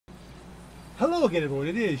Hello again, everyone.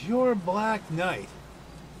 It is your Black Knight.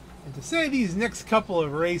 And to say these next couple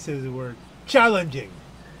of races were challenging,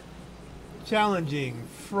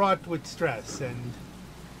 fraught with stress and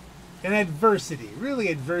adversity. Really,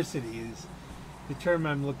 adversity is the term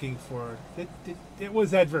I'm looking for. It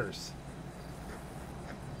was adverse.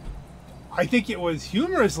 I think it was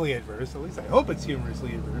humorously adverse. At least I hope it's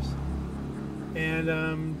humorously adverse.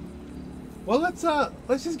 And well, let's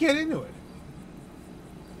just get into it.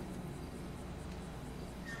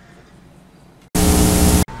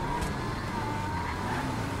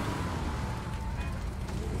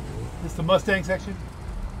 This the Mustang section?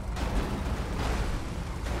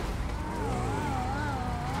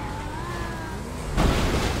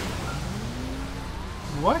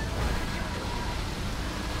 What?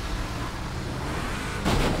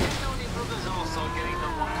 Tony Brothers also getting the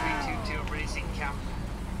 1322 racing camp.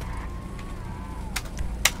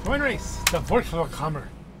 Join race, the Vorshlaghammer.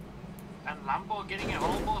 And Lambo getting it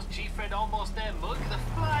almost. G-Fred almost there. Mug the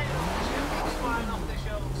flying off the shelves. He's flying off the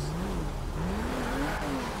shelves.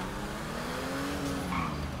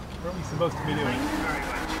 What are we supposed to be doing? Thank you very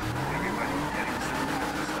much. Everybody getting some of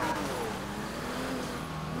the stuff.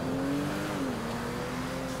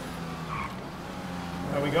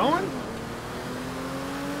 Are we going?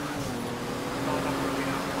 No, not really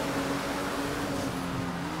not.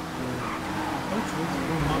 Let's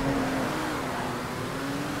boom up.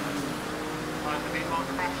 There's a bit more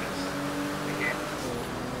crashes. Again.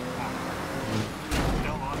 You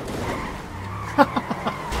know what?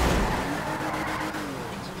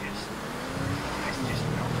 It's just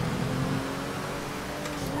no.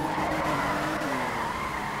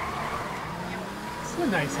 It's a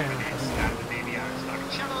nice hand. Stand the baby out. It's like,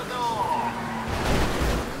 cello door!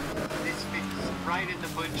 This fits right in the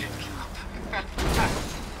budget cap.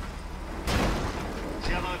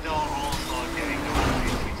 Cello door also getting the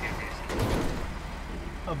 152 racing.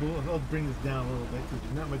 I'll bring this down a little bit because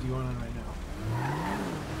there's not much going on right now.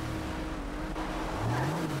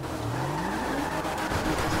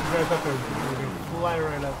 Right up there, we're going to fly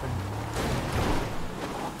right up and...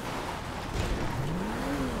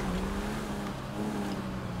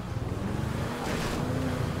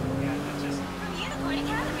 Yeah, that's just... Unicorn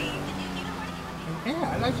Academy! The new Unicorn Academy!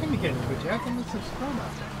 Yeah, I shouldn't get into it, Jack. I'm a subscriber.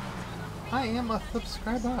 I am a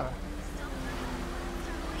subscriber.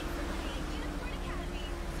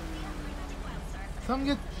 Something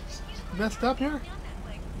get messed up here?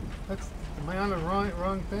 Am I on the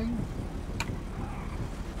wrong thing?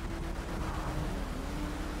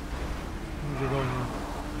 Things are going on.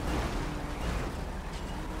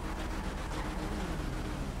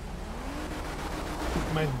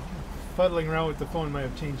 My fuddling around with the phone might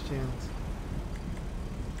have changed channels.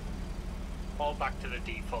 All back to the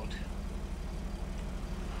default.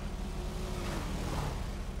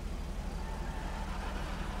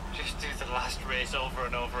 Just do the last race over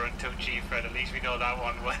and over until G-Fred. At least we know that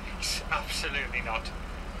one works. Absolutely not.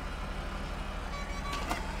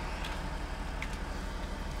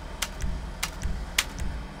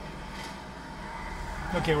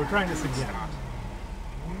 Okay, we're trying this again.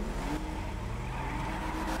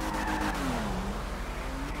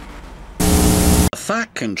 A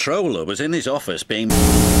fat controller was in his office being...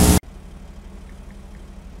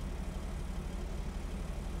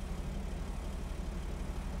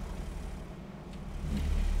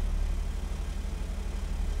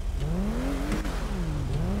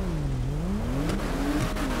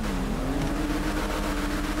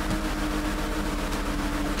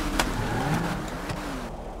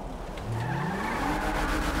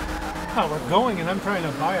 Oh, we're going and I'm trying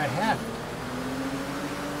to buy a hat.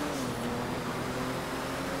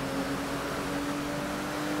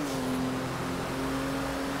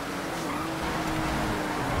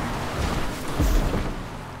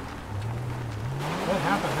 What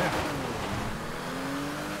happened there?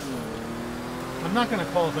 I'm not going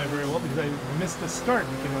to qualify very well because I missed the start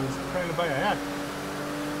because I was trying to buy a hat.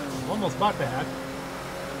 Almost bought the hat.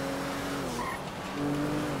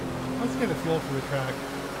 Let's get a feel for the track.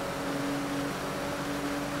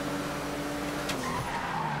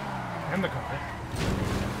 And the car.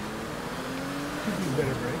 Could use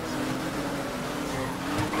better brakes.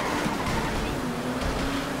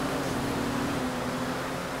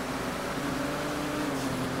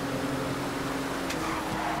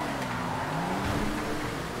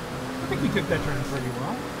 I think we took that turn pretty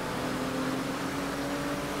well.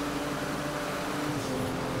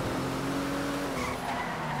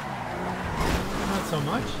 Not so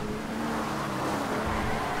much.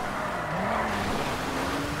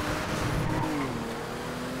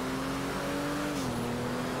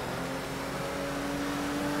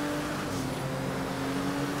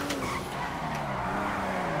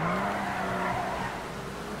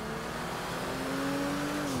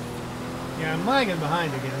 I'm lagging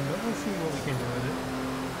behind again, but we'll see what we can do with it.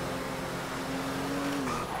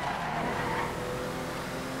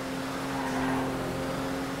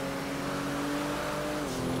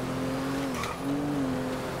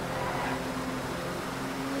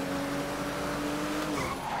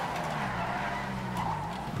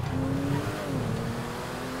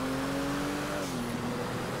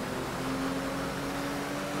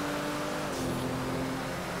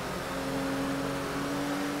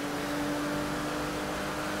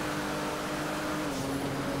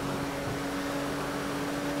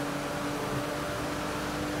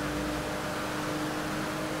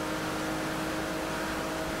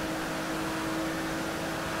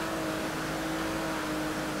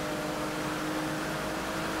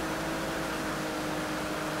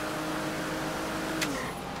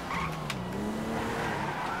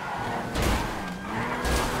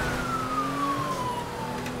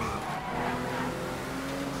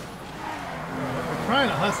 Trying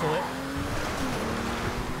to hustle it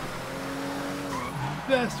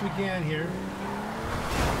best we can here.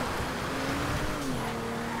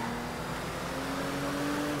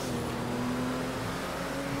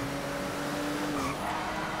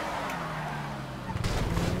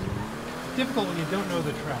 It's difficult when you don't know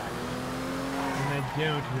the track. And I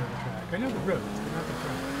don't know the track. I know the roads, but not the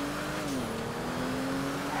track.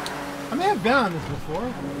 I may have been on this before.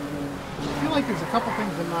 I feel like there's a couple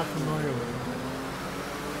things I'm not familiar with.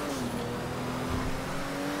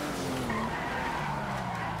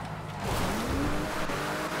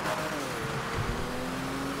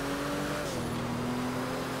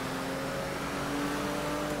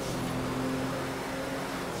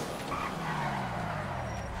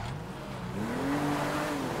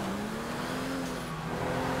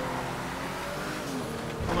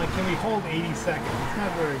 Can we hold 80 seconds? It's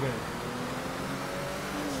not very good.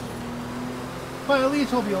 But at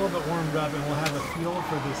least we'll be a little bit warmed up and we'll have a feel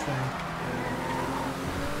for this thing.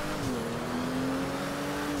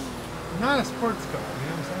 Not a sports car, you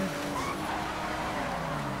know what I'm saying?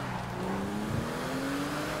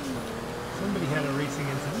 Somebody had a racing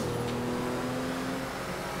incident.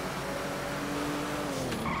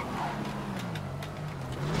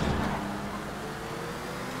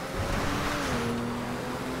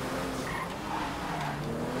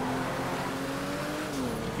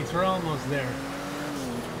 We're almost there.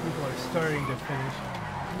 People are starting to finish.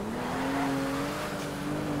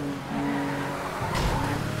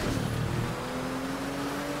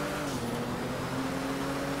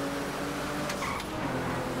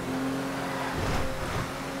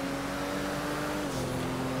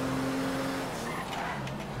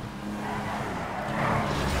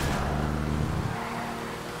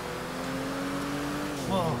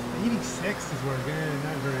 Well, 86 is where we're going.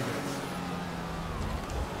 Not very good.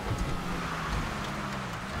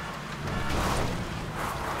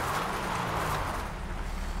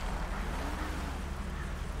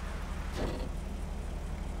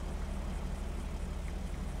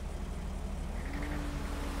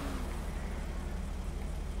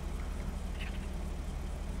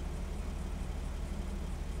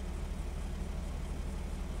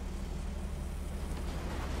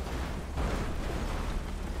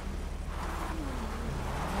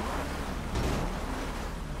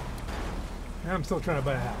 I'm still trying to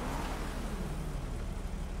buy a hat.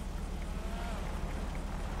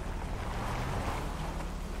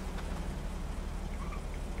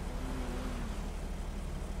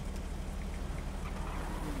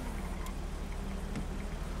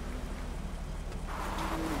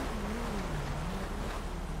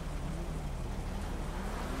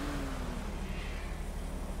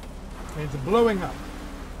 It's blowing up.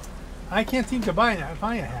 I can't seem to find a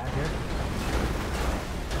hat here.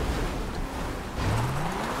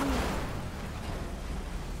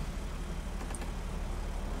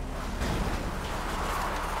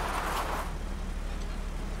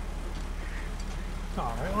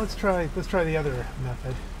 Let's try the other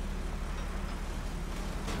method.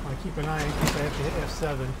 I'll keep an eye in case I have to hit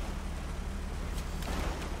F7.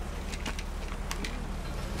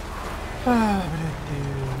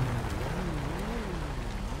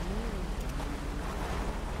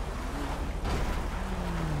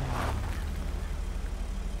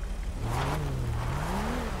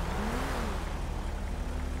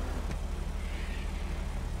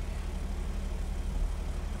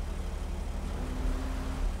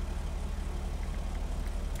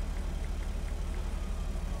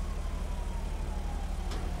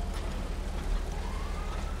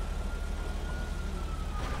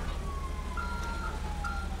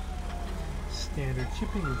 Standard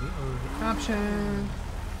shipping is the only option.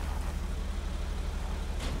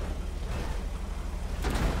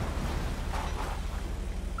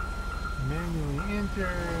 enter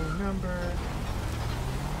number.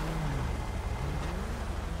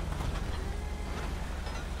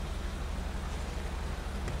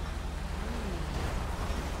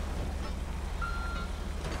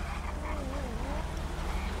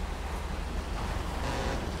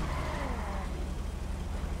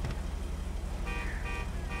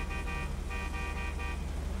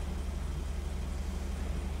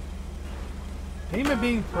 Payment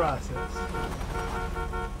being processed.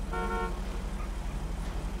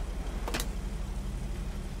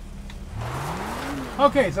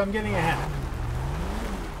 Okay, so I'm getting ahead.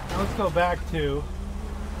 Now let's go back to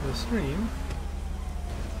the stream.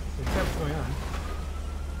 So what's going on?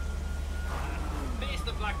 Face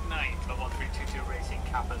the Black Knight for 1322 Racing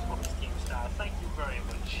Cappers for the Steam Star. Thank you very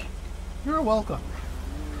much. You're welcome.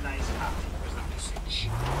 Nice hat was the message.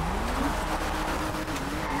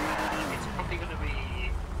 It's probably going to be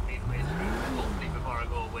midway through, hopefully before I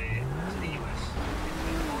go away to the US.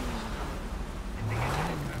 In August. I think it's in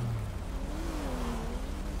it.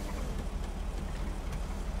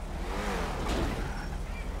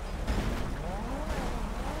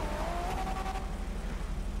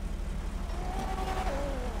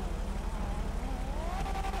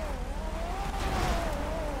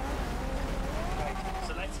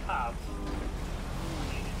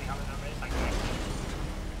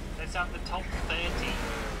 Let's have the top 30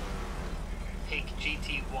 pick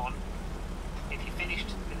GT1. If you finished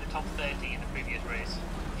in the top 30 in the previous race,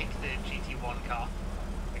 pick the GT1 car,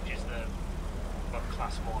 which is the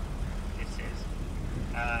class 1, it says.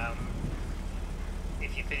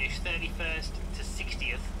 If you finish 31st to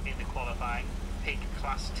 60th in the qualifying, pick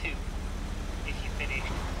class 2. If you finish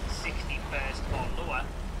 61st or lower,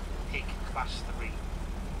 pick class 3.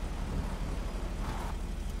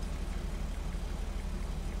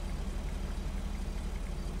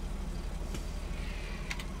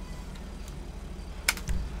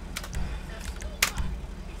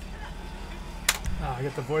 I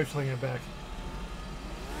get the Vorshlaghammer back.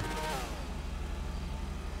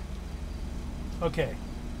 Okay.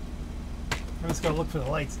 I'm just gonna look for the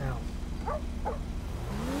lights now.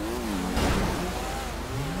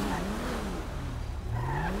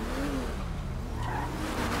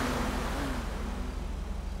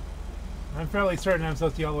 I'm fairly certain I'm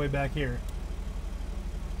supposed to be all the way back here.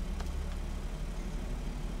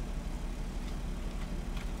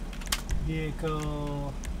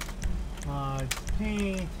 Vehicle, mods,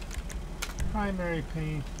 paint, primary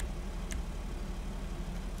paint.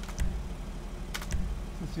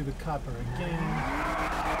 Let's do the copper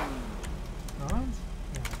again. Bronze?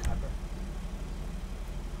 Yeah, copper.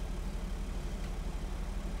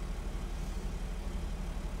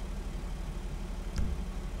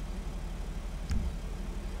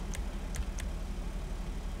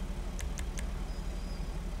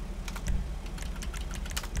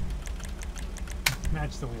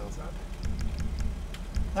 Match the wheels up.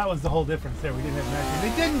 That was the whole difference there. We didn't have matching.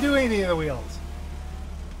 They didn't do anything to the wheels.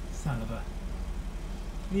 Son of a...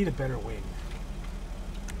 Need a better wing.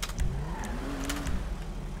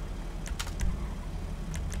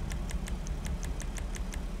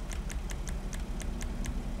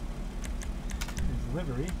 There's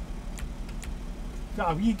livery.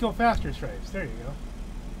 Oh, you go faster stripes. There you go.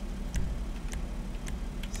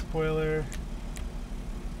 Spoiler.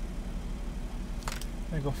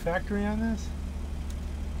 Can I go factory on this?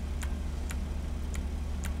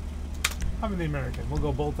 I'm in the American. We'll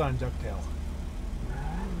go bolt-on ducktail.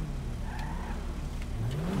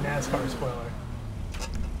 NASCAR spoiler.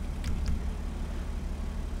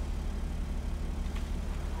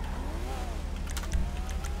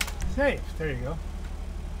 Save. There you go.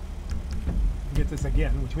 Get this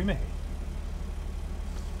again, which we may.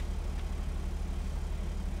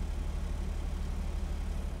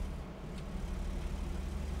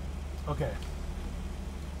 Okay.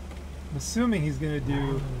 I'm assuming he's going to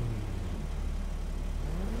do...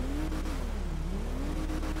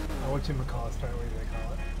 Oh, whatchamacallit start? What do they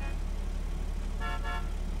call it?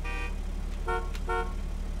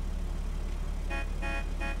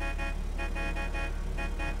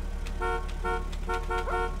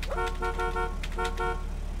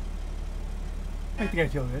 Make the guy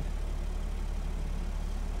feel good.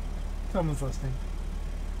 Someone's listening.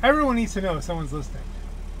 Everyone needs to know someone's listening.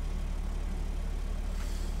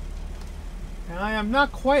 And I am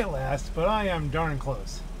not quite last, but I am darn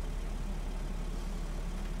close.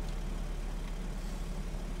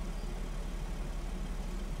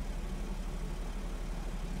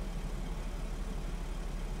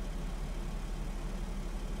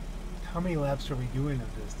 How many laps are we doing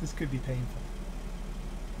of this? This could be painful.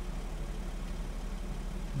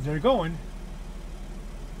 They're going.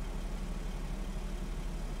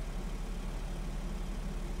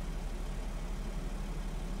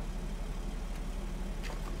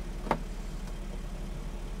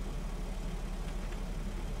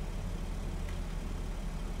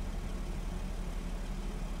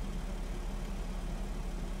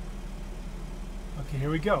 here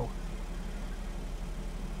we go.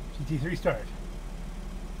 GT3 start.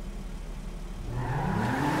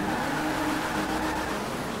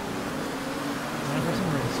 Time for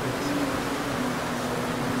some race streets.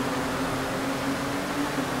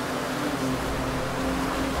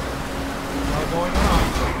 All going wrong.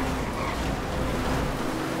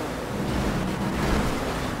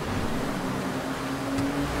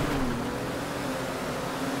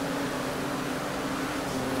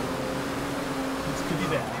 This could be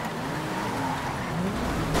bad.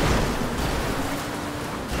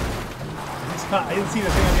 I didn't see the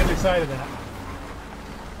thing on the other side of that.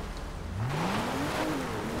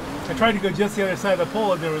 I tried to go just the other side of the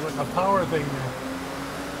pole and there was like a power thing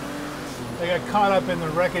there. I got caught up in the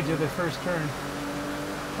wreckage of the first turn.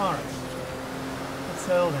 Alright. Let's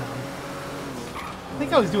settle down. I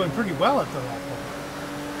think I was doing pretty well up to that point.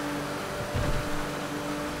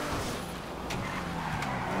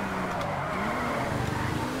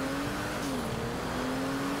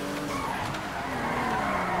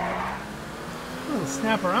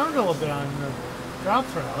 Snap around a little bit on the drop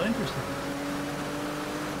throttle. Interesting.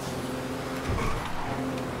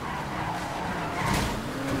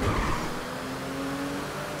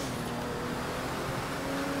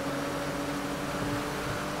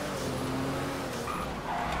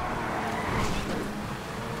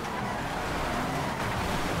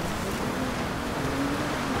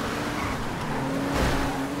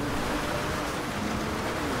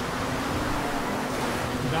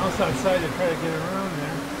 Bounce outside to try to get around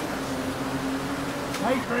there.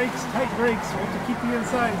 Tight brakes, tight brakes. We have to keep the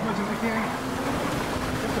inside as much as we can.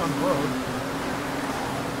 Kept on the road.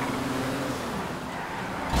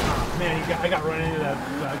 Oh man, I got run into that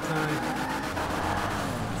time.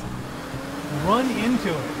 Run into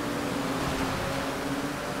it.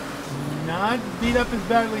 Not beat up as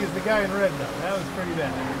badly as the guy in red though. That was pretty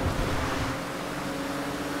bad.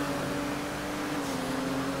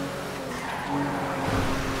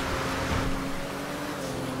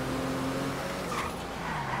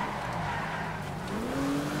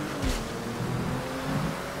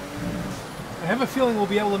 I have a feeling we'll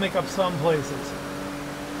be able to make up some places.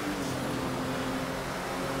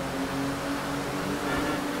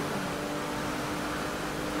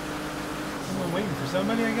 Someone waiting for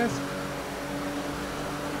somebody, I guess?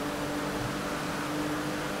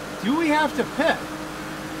 Do we have to pit?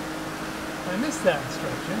 I missed that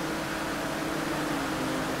instruction.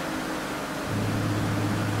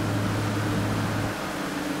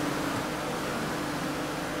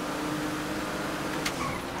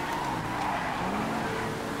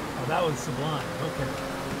 That was sublime. Okay.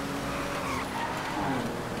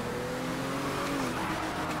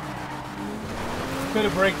 Could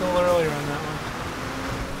have braked a little earlier on that one.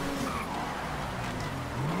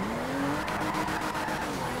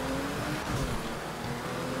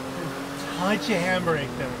 Touch a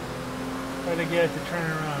handbrake there. Try to get it to turn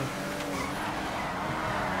around.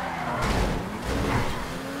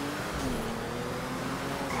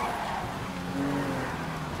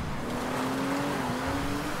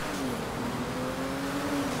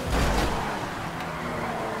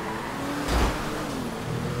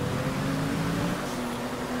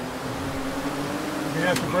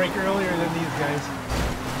 Have to brake earlier than these guys.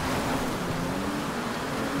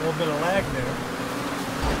 A little bit of lag there.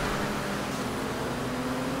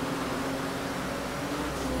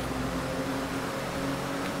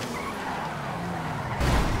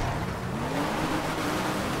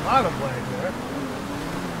 A lot of lag there.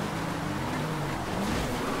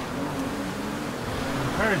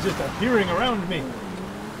 The car is just appearing around me.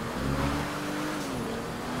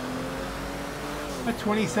 A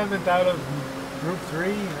 27th out of Group 3,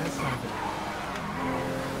 that's not good.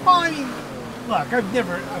 Well, I mean, look, I've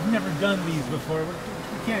never done these before.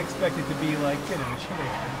 We can't expect it to be like, you know,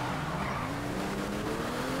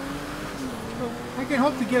 so I can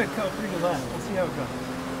hope to get a pretty good lap. We'll see how it goes.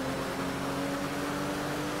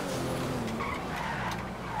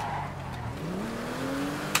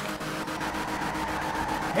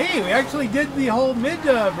 Hey, we actually did the whole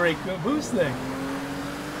mid-brake boost thing.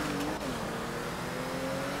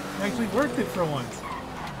 Actually worked it for once. So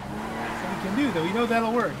we can do that. We know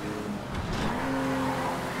that'll work.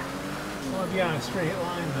 I want to be on a straight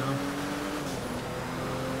line though.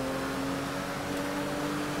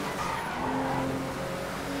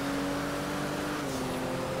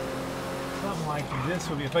 Something like this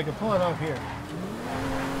would be if I could pull it off here.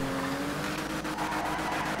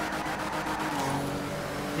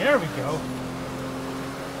 There we go.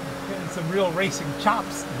 Getting some real racing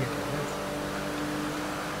chops here.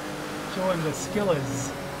 Showing the skill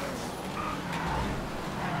is.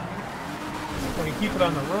 If I can keep it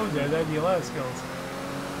on the road there, that'd be a lot of skills.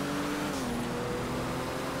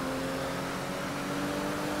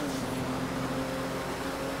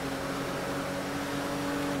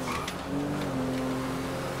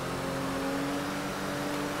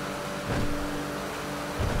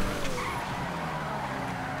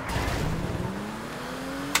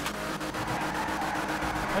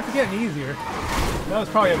 That's getting easier. That was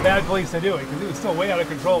probably a bad place to do it because it was still way out of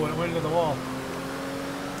control when it went into the wall.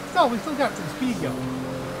 Still, we still got some speed going.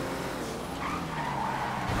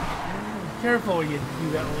 Careful when you do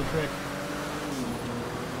that little trick.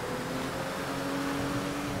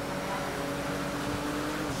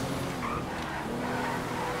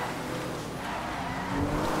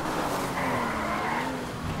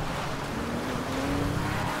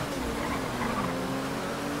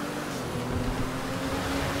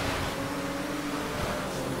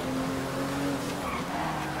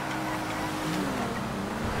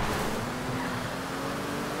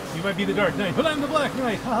 You might be the Dark Knight, but I'm the Black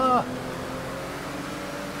Knight! Haha!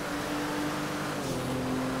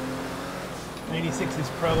 96 is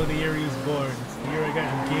probably the year he was born. It's the year I got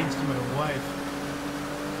engaged to my wife.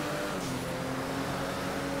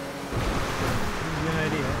 Good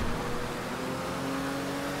idea.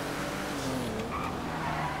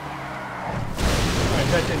 Alright,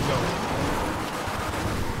 that didn't go.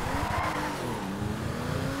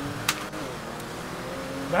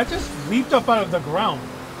 That just leaped up out of the ground.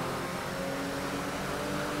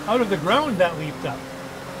 Out of the ground, that leaped up.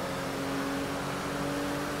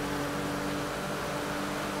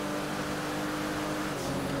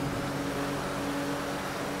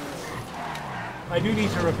 I do need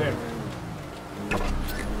to repair.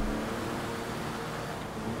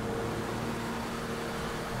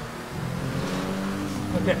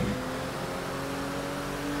 Okay.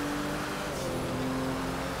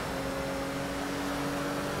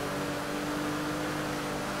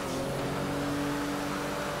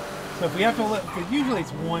 So if we have to let, because usually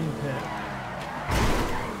it's one pit.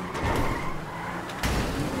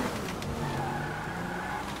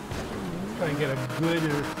 Let's try and get a good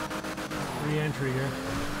re-entry here.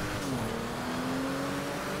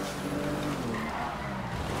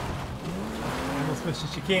 I almost missed a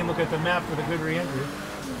chicane. Look at the map for the good re-entry.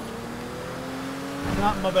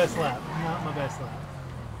 Not my best lap. Not my best lap.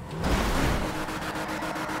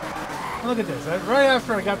 Look at this. Right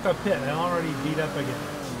after I got the pit, I'm already beat up again.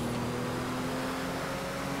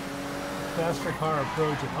 Faster car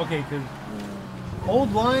approaching. Okay, because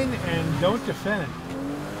hold line and don't defend.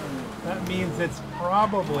 That means it's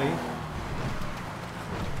probably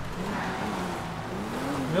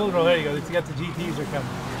middle row. There you go. You got the GTs are coming.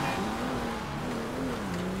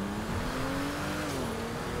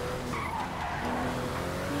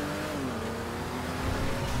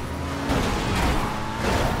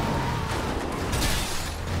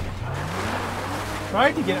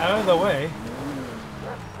 Tried to get out of the way.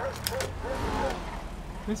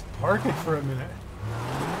 Just park it for a minute.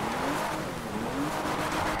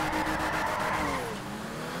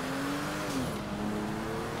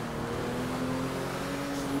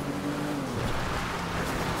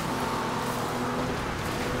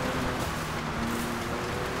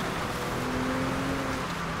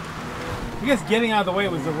 I guess getting out of the way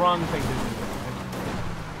was the wrong thing to do.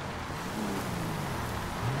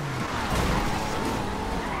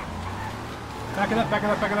 Back it up, back it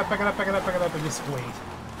up, back it up, back it up, back it up, back it up, and just wait.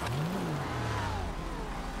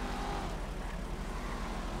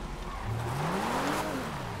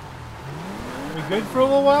 Are we good for a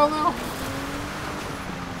little while now?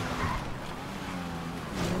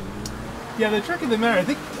 Yeah, the trick of the matter, I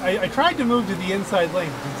think I tried to move to the inside lane,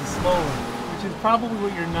 which is the slow lane, which is probably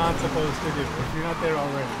what you're not supposed to do if you're not there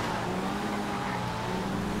already.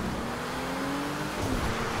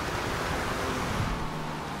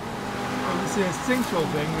 It's an instinctual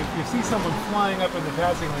thing, but if you see someone flying up in the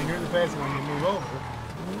passing lane, you're in the passing lane, you move over.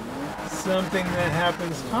 Something that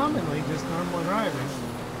happens commonly, just normal driving.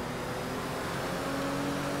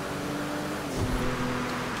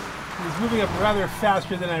 He's moving up rather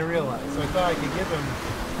faster than I realized, so I thought I could give him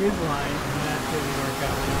his line, and that didn't work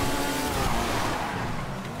out.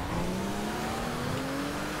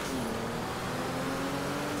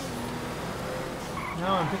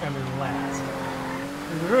 Now I think I'm in last.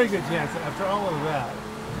 There's a very good chance that after all of that,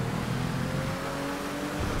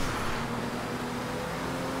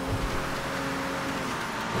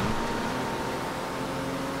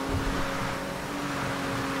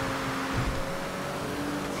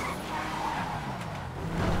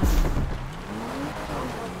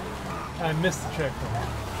 I missed the checkpoint.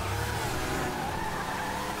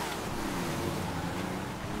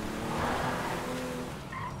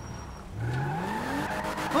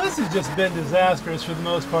 Well, this has just been disastrous for the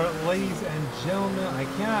most part, ladies and gentlemen. I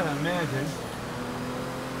cannot imagine.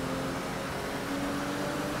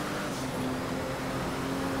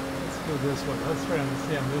 Let's go this way. Let's try and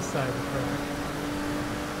stay on this side of the track.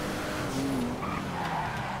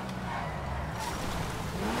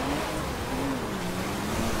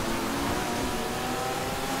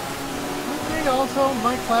 also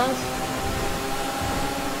my class?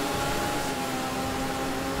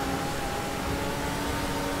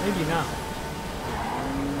 Maybe not.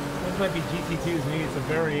 Those might be GT2s, maybe it's a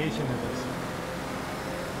variation of this.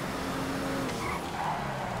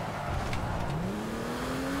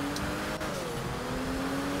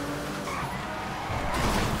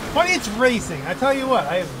 Funny it's racing. I tell you what,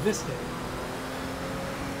 I have this day.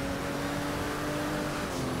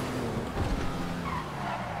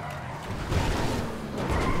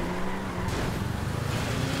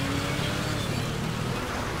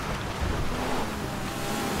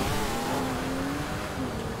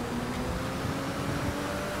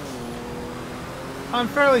 I'm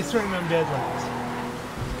fairly certain I'm dead last.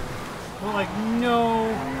 Well, like, no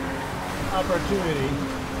opportunity.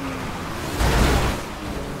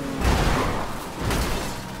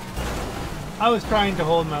 I was trying to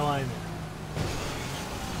hold my line there.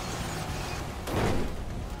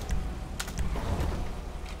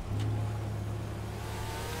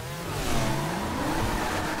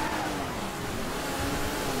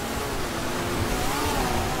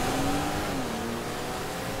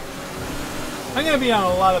 I'm going to be on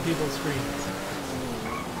a lot of people's screens.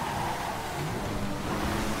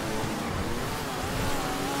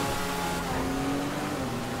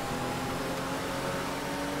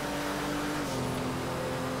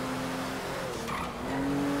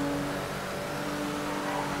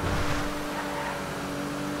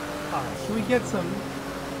 Can we get some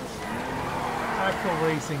actual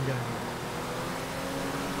racing done here?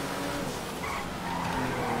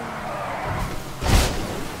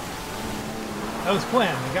 That was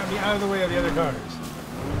planned. It got me out of the way of the other cars.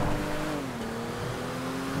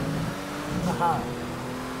 Haha.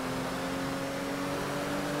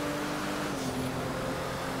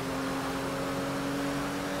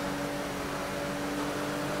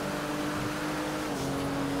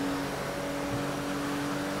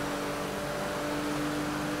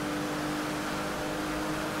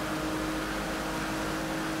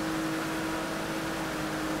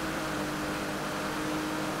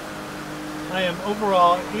 I am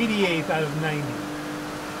overall 88th out of 90.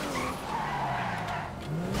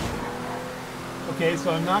 Okay,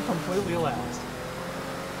 so I'm not completely last.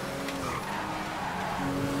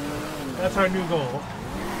 That's our new goal.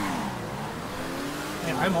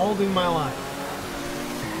 And I'm holding my line.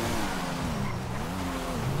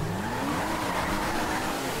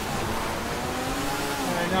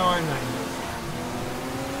 And I know I'm 90.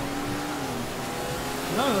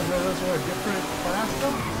 No, those are a different class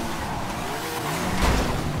though?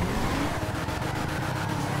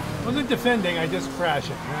 Wasn't defending, I just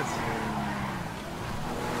crashed it. That's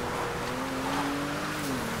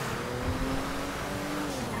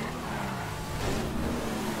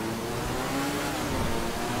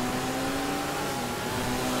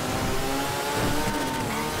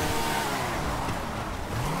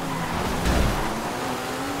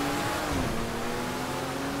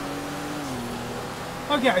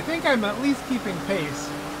okay, I think I'm at least keeping pace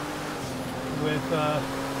with the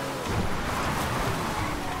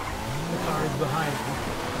cars behind me.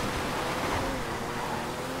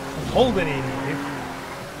 I'm holding 88.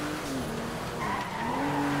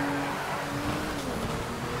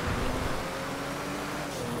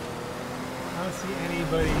 I don't see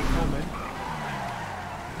anybody coming.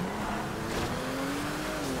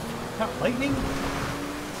 Got lightning?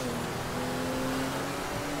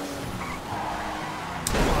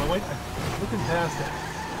 Wait, I'm looking past it.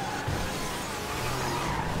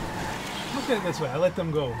 Look at it this way. I let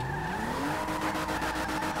them go.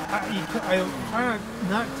 I try to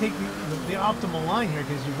not take the optimal line here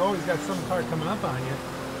because you've always got some car coming up on you,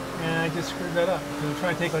 and I just screwed that up. I'm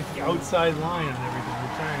trying to take like the outside line on everything.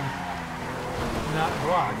 I'm trying not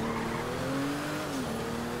block.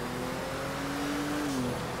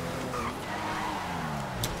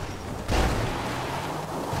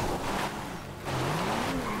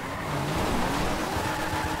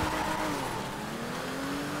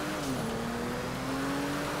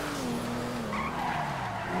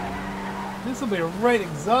 This will be right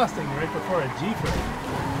exhausting right before a G-frame.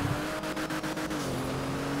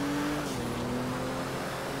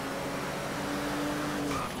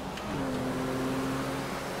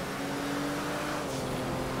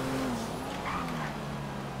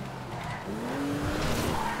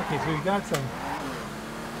 Okay, so we've got some.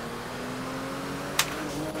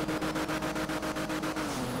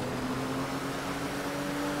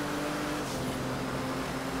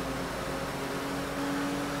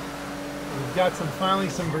 Got finally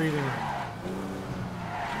some breathing room.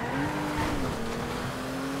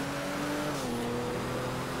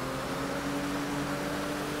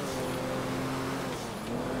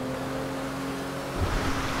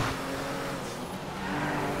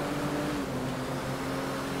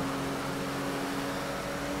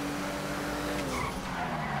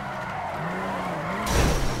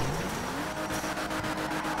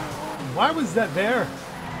 Why was that there?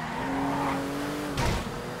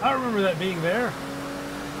 I don't remember that being there.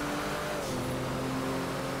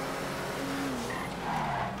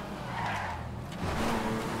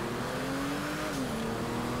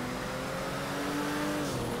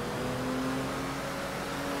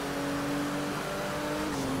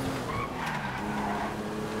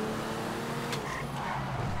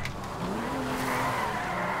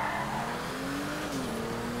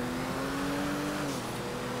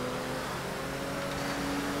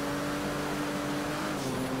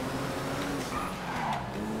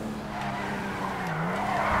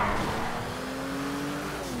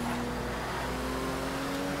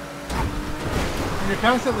 You're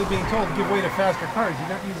constantly being told to give way to faster cars. You're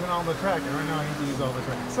not using all the track, and right now I need to use all the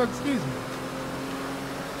track. So excuse me.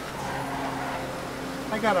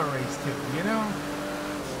 I got a race too, you know?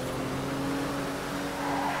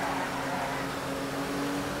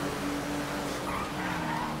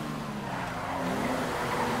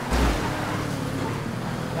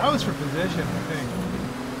 That was for position, I think.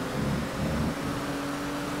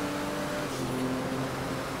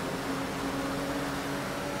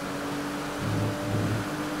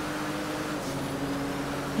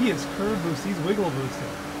 He is curb boost, he's wiggle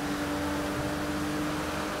boosting.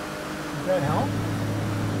 Does that help?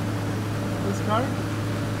 This car?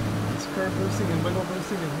 It's curb boosting and wiggle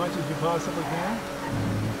boosting as much as you possibly can.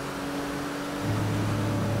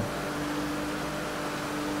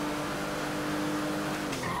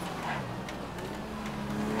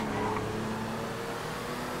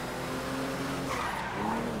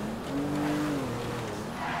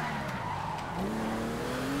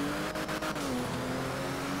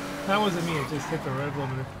 That wasn't me, it just hit the red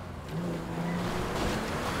limiter.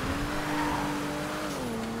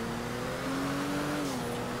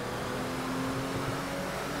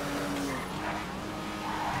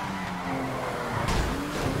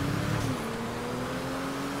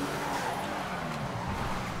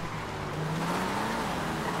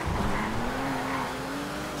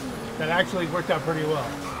 That actually worked out pretty well.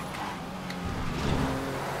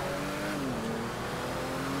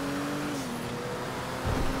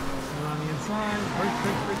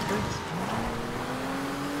 Brakes.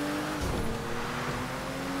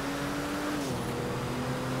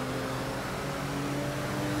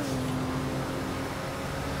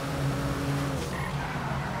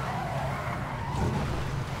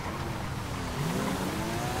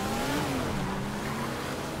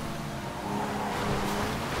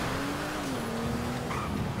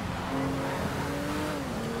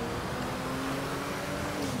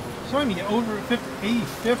 Showing me over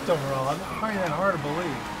 85th overall. I'm finding that hard to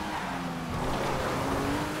believe.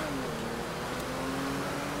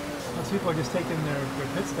 Most people are just taking their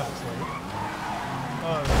pit stops late.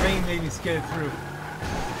 Oh, the rain made me skid it through.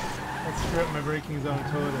 That screwed up my braking zone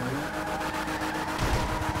totally.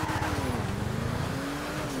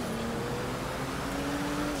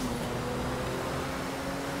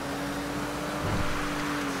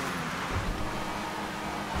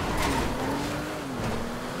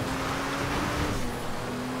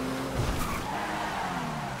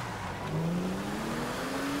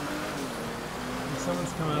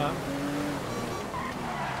 Someone's coming up.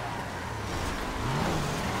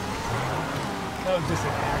 That was just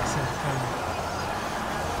an accident coming.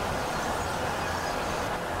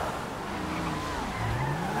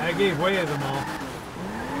 I gave way to them all.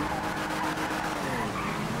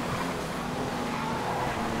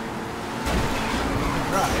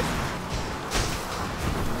 Right.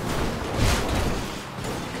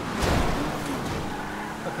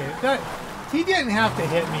 Okay, that he didn't have to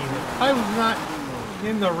hit me. I was not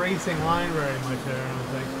in the racing line very much there, I don't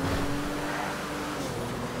think.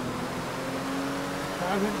 It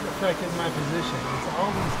hasn't affected my position. It's all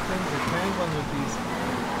these things are tangling with these.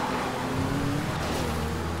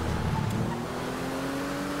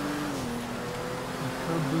 I'm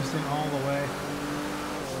curb boosting all the way.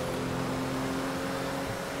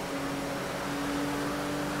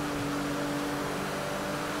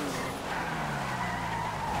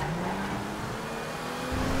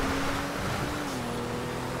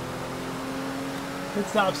 Pit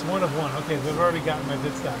stop's 1 of 1. Okay, so I've already gotten my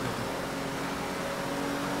pit stop.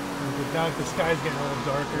 Now that the sky's getting a little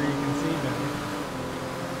darker, you can see better.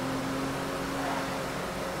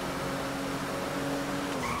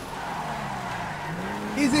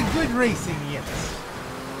 Is it good racing? Yes.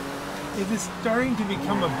 Is it starting to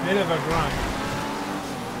become a bit of a grind?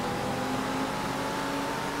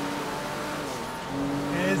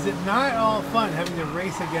 And is it not all fun having to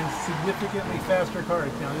race against significantly faster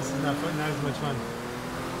cars? Now this is not fun, not as much fun.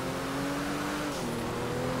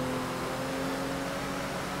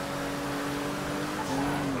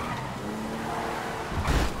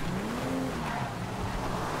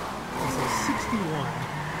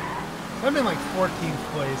 I'm in like 14th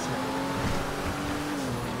place here.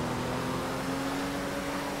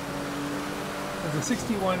 There's a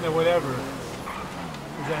 61 or whatever.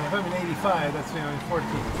 Is that if I'm in 85, that's me, I'm in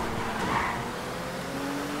 14th.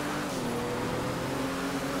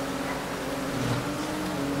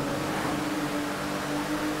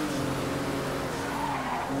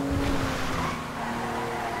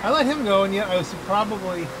 I let him go, and yet I was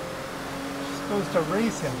probably supposed to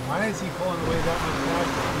race him. Why is he pulling away that much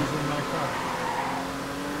faster? He's in my car.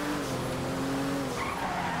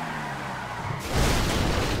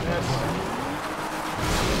 That's why.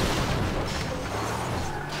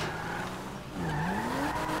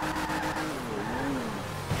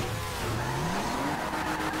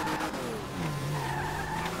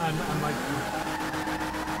 I'm like...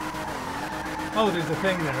 Oh, there's a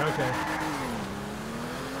thing there, okay.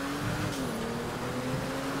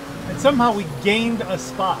 And somehow we gained a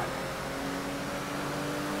spot.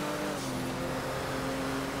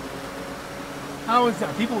 How is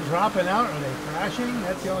that? People dropping out? Are they crashing?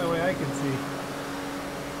 That's the only way I can see.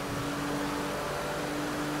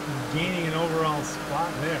 Gaining an overall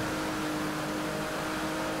spot there.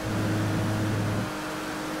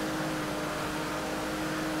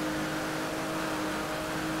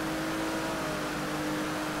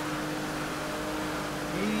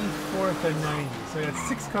 And 90, so I got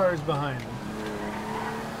 6 cars behind him.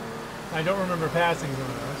 I don't remember passing one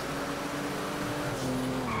of those.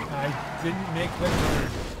 I didn't make the turn.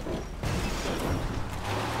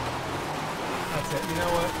 That's it. You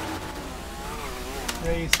know what?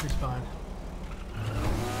 Race, respawn.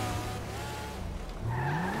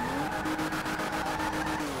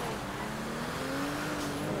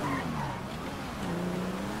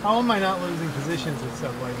 How am I not losing positions and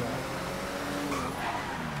stuff like that?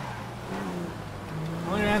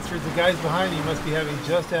 The only answer is the guys behind me must be having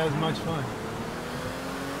just as much fun.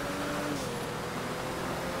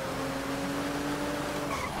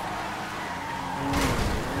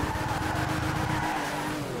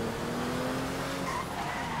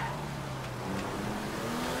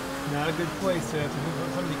 Not a good place to have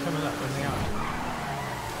somebody coming up when they are.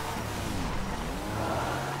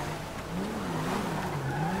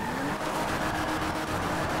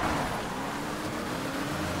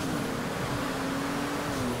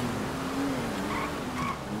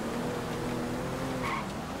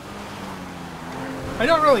 I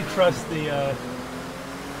don't really trust the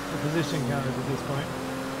position counters at this point.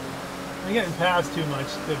 I'm getting past too much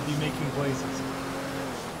to be making places.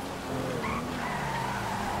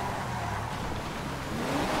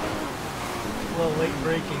 A little late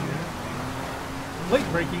breaking there.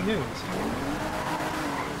 Late breaking news.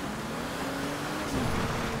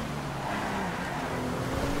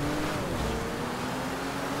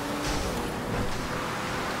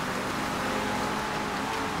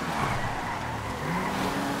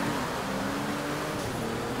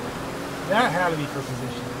 That had to be for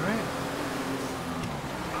positioning, right?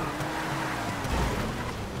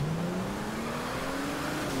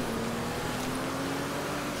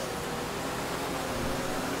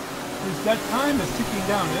 That time is ticking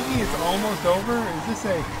down. Maybe it's almost over. Is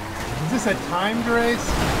this a timed race?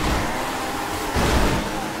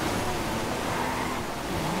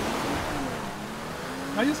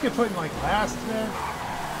 I just get put in like last there.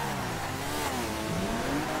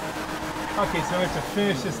 Okay, so I have to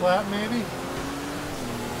finish this lap maybe?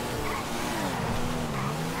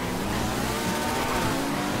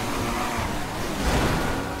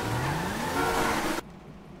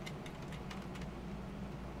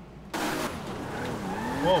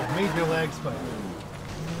 Whoa, major lag spike.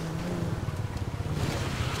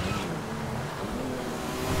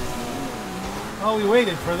 Oh, we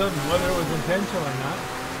waited for them, whether it was intentional or not.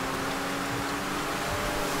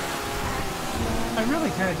 I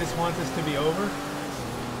really kind of just want this to be over.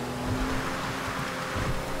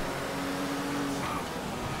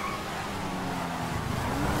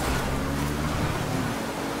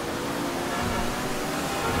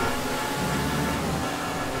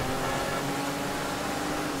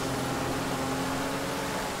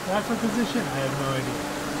 That for position? I have no idea.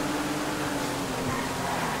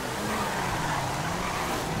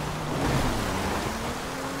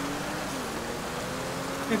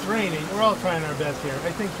 It's raining. We're all trying our best here.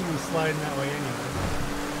 I think he was sliding that way anyway.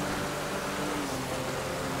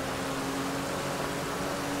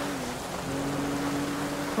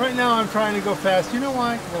 Right now I'm trying to go fast. You know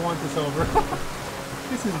why? Because I want this over.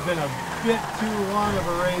 This has been a bit too long of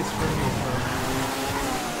a race for me.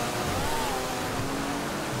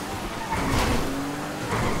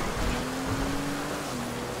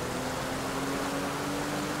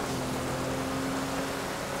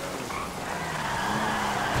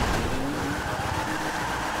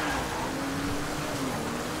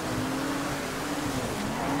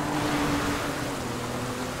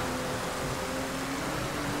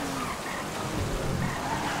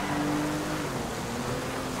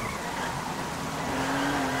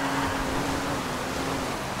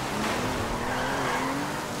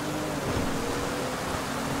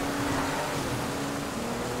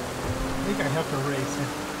 think I have to race him.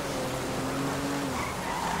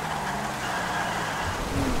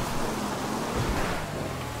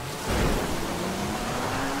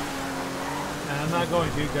 And I'm not going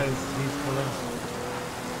to because he's below.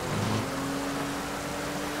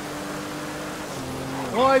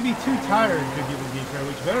 Well, I'd be too tired to give a detour,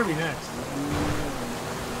 which better be next.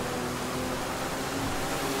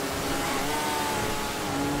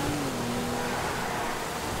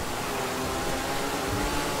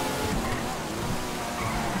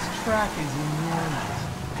 Track is enormous.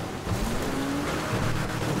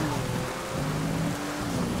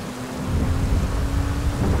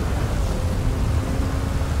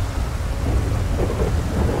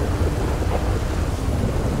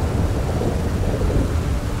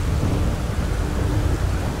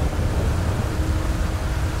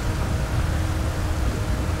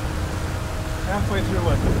 Halfway through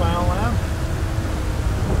what, the final lap?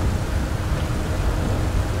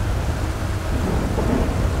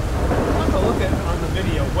 On the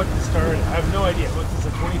video what to start. I have no idea. What's this, a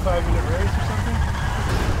 25-minute race or something?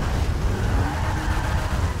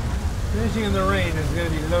 Finishing in the rain is going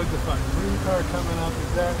to be loads of fun. Green car coming up,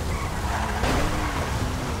 is that?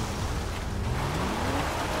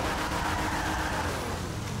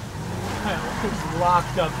 It's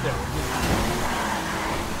locked up there.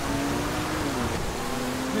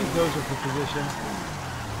 I think those are for position.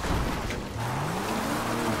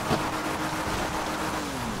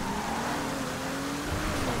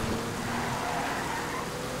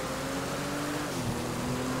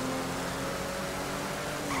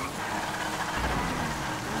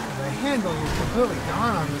 Handling is completely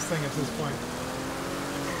gone on this thing at this point.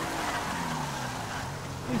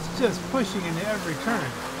 It's just pushing into every turn.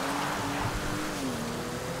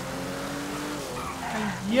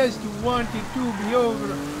 And yes, you want it to be over.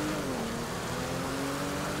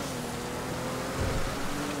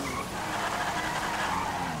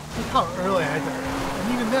 Look how early I thought. And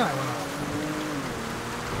even then I went off.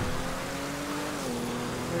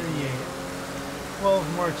 38.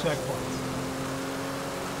 12 more checkpoints.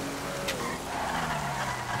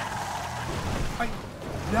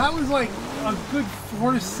 That was like a good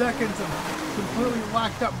 4 seconds of completely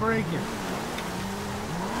locked up braking.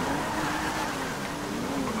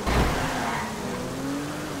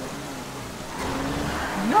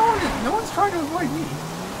 No one's trying to avoid me.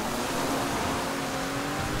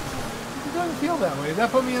 It doesn't feel that way. Does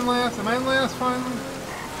that put me in last? Am I in last finally?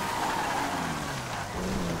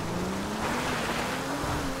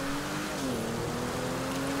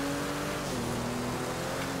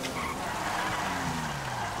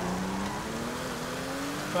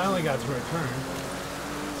 Finally got through a turn.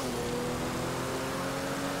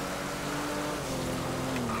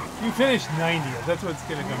 You finished 90th. That's what it's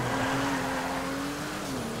going to come down to.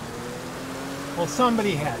 Well,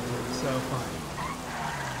 somebody had to, so fine.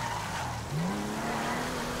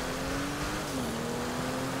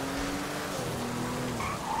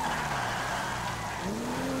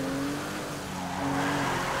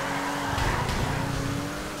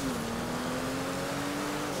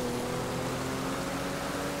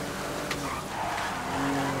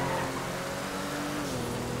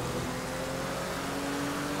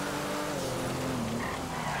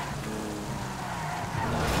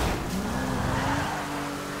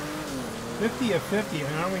 Of 50,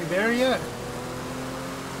 and aren't we there yet?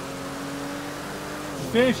 We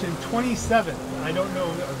finished in 27th. I don't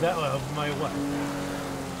know that of my what.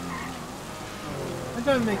 That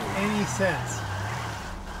doesn't make any sense.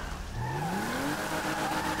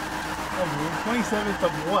 Oh, 27th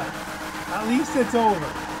of what? At least it's over.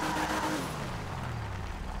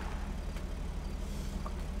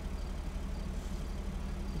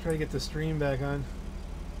 Try to get the stream back on.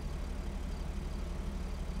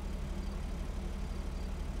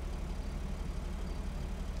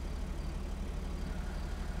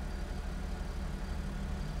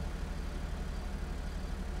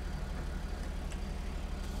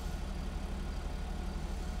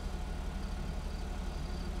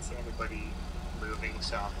 Anybody moving,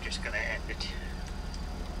 so I'm just going to end it.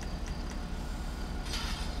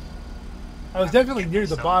 I was definitely near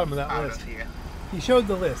the bottom of that list. He showed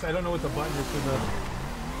the list. I don't know what the button is for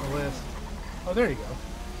the list. Oh, there you go.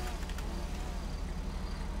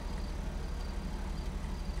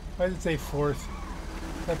 Why did it say fourth?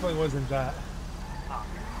 Definitely wasn't that. I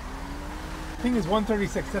think it's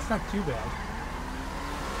 136. That's not too bad.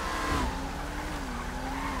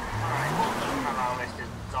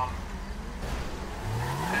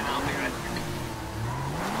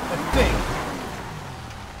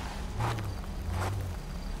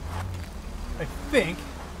 I think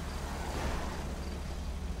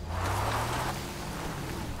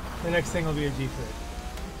The next thing will be a G-Fred.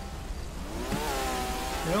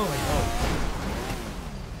 I only hope.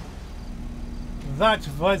 That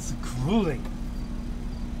was grueling.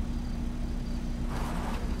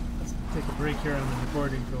 Let's take a break here on the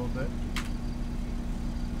recording for a little bit.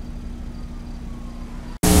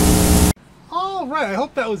 Alright, I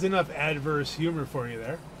hope that was enough adverse humor for you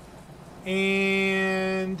there.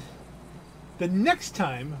 And the next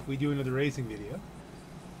time we do another racing video,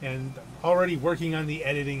 and I'm already working on the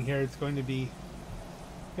editing here, it's going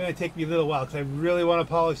to take me a little while because I really want to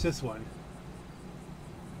polish this one.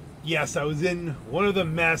 Yes, I was in one of the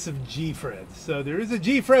massive G-Freds. So there is a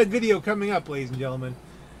G-Fred video coming up, ladies and gentlemen.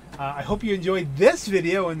 I hope you enjoyed this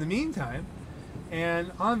video in the meantime.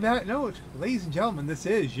 And on that note, ladies and gentlemen, this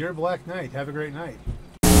is your Black Knight. Have a great night.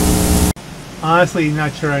 Honestly,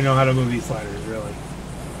 not sure I know how to move these sliders, really.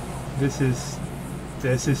 This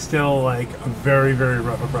is still like a very, very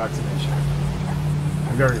rough approximation.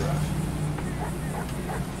 Very rough.